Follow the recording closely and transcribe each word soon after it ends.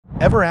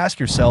Ever ask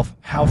yourself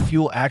how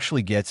fuel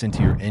actually gets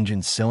into your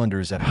engine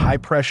cylinders at high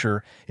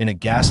pressure in a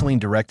gasoline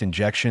direct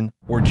injection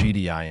or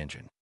GDI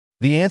engine?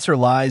 The answer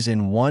lies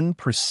in one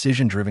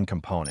precision-driven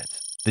component,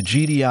 the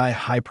GDI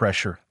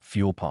high-pressure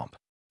fuel pump.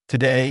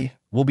 Today,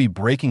 we'll be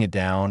breaking it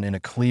down in a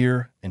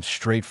clear and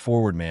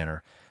straightforward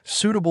manner,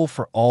 suitable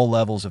for all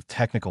levels of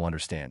technical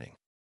understanding.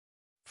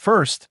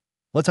 First,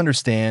 let's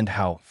understand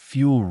how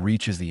fuel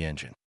reaches the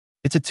engine.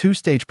 It's a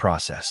two-stage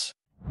process.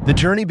 The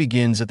journey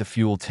begins at the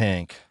fuel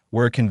tank,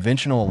 where a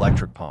conventional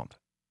electric pump,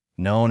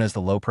 known as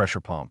the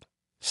low-pressure pump,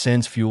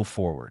 sends fuel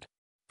forward.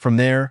 From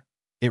there,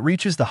 it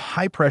reaches the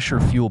high-pressure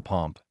fuel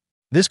pump.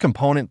 This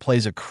component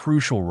plays a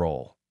crucial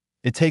role.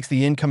 It takes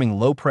the incoming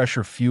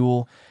low-pressure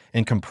fuel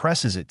and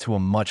compresses it to a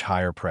much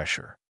higher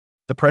pressure.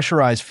 The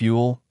pressurized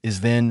fuel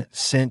is then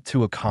sent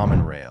to a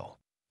common rail,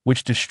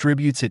 which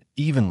distributes it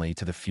evenly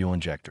to the fuel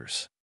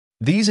injectors.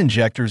 These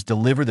injectors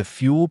deliver the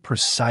fuel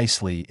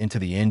precisely into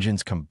the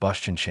engine's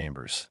combustion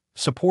chambers,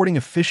 supporting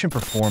efficient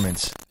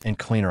performance and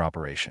cleaner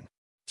operation.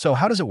 So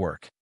how does it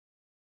work?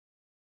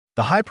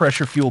 The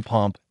high-pressure fuel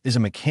pump is a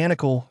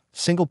mechanical,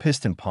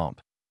 single-piston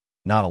pump,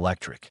 not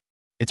electric.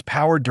 It's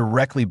powered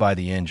directly by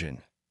the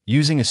engine,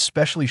 using a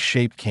specially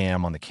shaped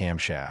cam on the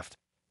camshaft,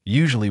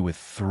 usually with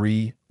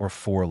 3 or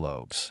 4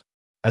 lobes.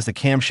 As the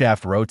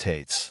camshaft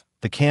rotates,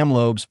 the cam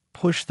lobes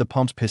push the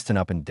pump's piston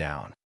up and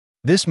down.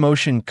 This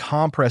motion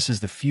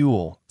compresses the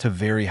fuel to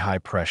very high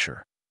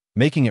pressure,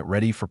 making it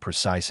ready for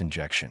precise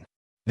injection.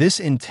 This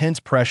intense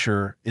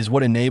pressure is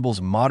what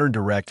enables modern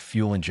direct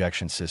fuel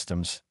injection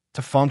systems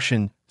to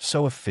function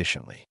so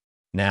efficiently.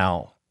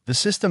 Now, the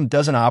system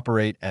doesn't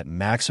operate at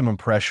maximum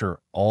pressure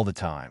all the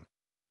time.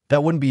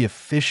 That wouldn't be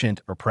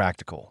efficient or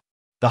practical.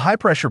 The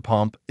high-pressure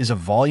pump is a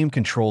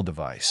volume-control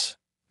device,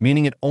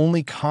 meaning it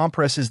only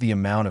compresses the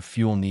amount of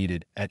fuel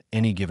needed at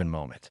any given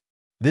moment.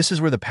 This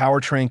is where the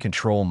powertrain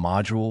control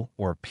module,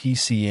 or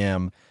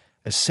PCM,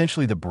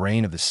 essentially the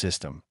brain of the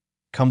system,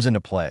 comes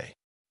into play.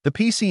 The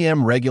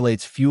PCM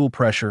regulates fuel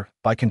pressure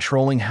by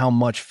controlling how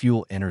much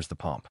fuel enters the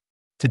pump.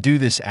 To do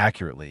this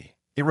accurately,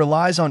 it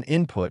relies on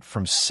input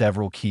from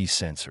several key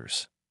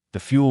sensors: the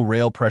fuel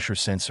rail pressure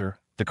sensor,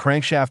 the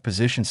crankshaft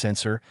position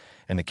sensor,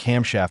 and the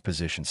camshaft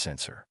position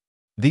sensor.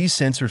 These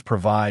sensors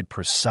provide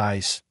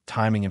precise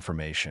timing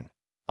information,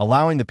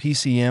 allowing the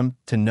PCM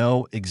to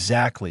know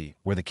exactly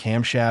where the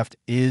camshaft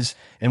is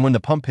and when the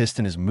pump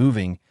piston is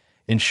moving,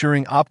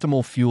 ensuring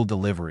optimal fuel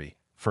delivery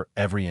for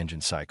every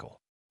engine cycle.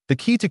 The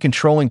key to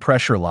controlling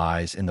pressure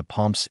lies in the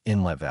pump's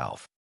inlet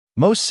valve.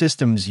 Most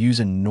systems use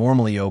a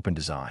normally open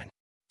design.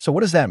 So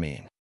what does that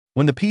mean?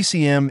 When the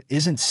PCM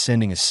isn't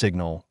sending a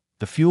signal,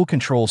 the fuel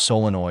control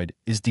solenoid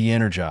is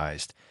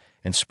de-energized,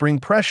 and spring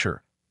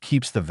pressure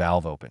keeps the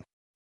valve open.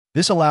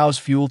 This allows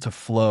fuel to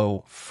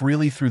flow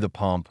freely through the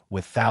pump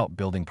without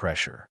building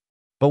pressure.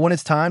 But when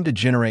it's time to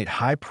generate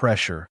high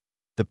pressure,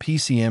 the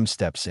PCM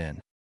steps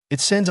in.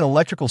 It sends an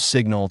electrical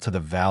signal to the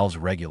valve's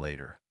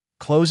regulator,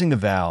 closing the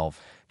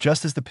valve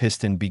just as the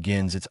piston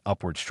begins its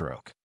upward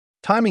stroke.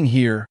 Timing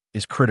here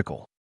is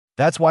critical.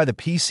 That's why the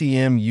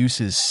PCM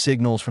uses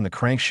signals from the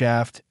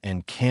crankshaft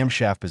and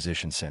camshaft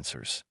position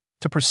sensors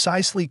to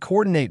precisely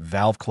coordinate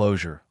valve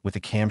closure with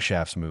the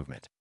camshaft's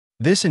movement.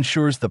 This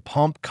ensures the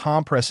pump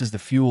compresses the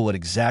fuel at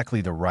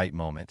exactly the right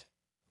moment,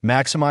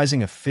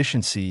 maximizing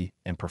efficiency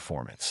and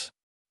performance.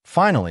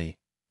 Finally,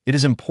 it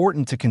is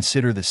important to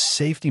consider the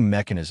safety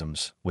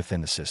mechanisms within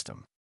the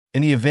system.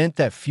 In the event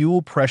that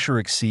fuel pressure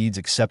exceeds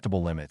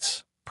acceptable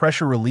limits,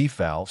 pressure relief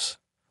valves,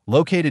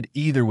 located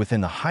either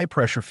within the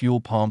high-pressure fuel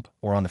pump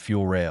or on the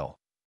fuel rail.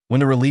 When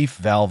the relief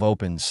valve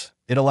opens,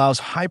 it allows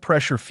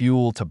high-pressure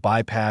fuel to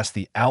bypass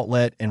the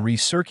outlet and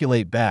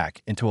recirculate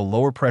back into a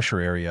lower pressure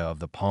area of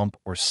the pump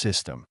or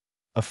system,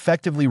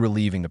 effectively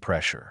relieving the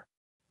pressure,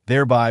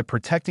 thereby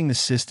protecting the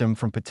system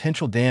from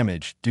potential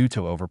damage due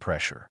to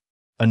overpressure.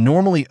 A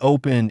normally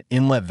open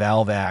inlet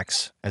valve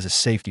acts as a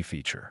safety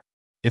feature.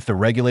 If the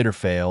regulator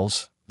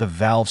fails, the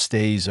valve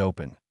stays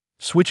open,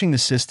 switching the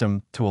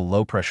system to a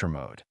low-pressure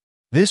mode.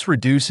 This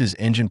reduces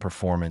engine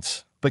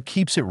performance, but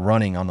keeps it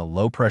running on the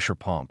low-pressure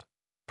pump,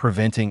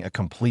 preventing a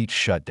complete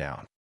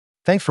shutdown.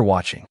 Thanks for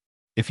watching.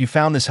 If you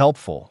found this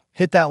helpful,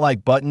 hit that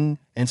like button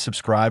and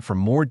subscribe for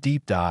more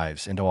deep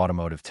dives into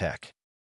automotive tech.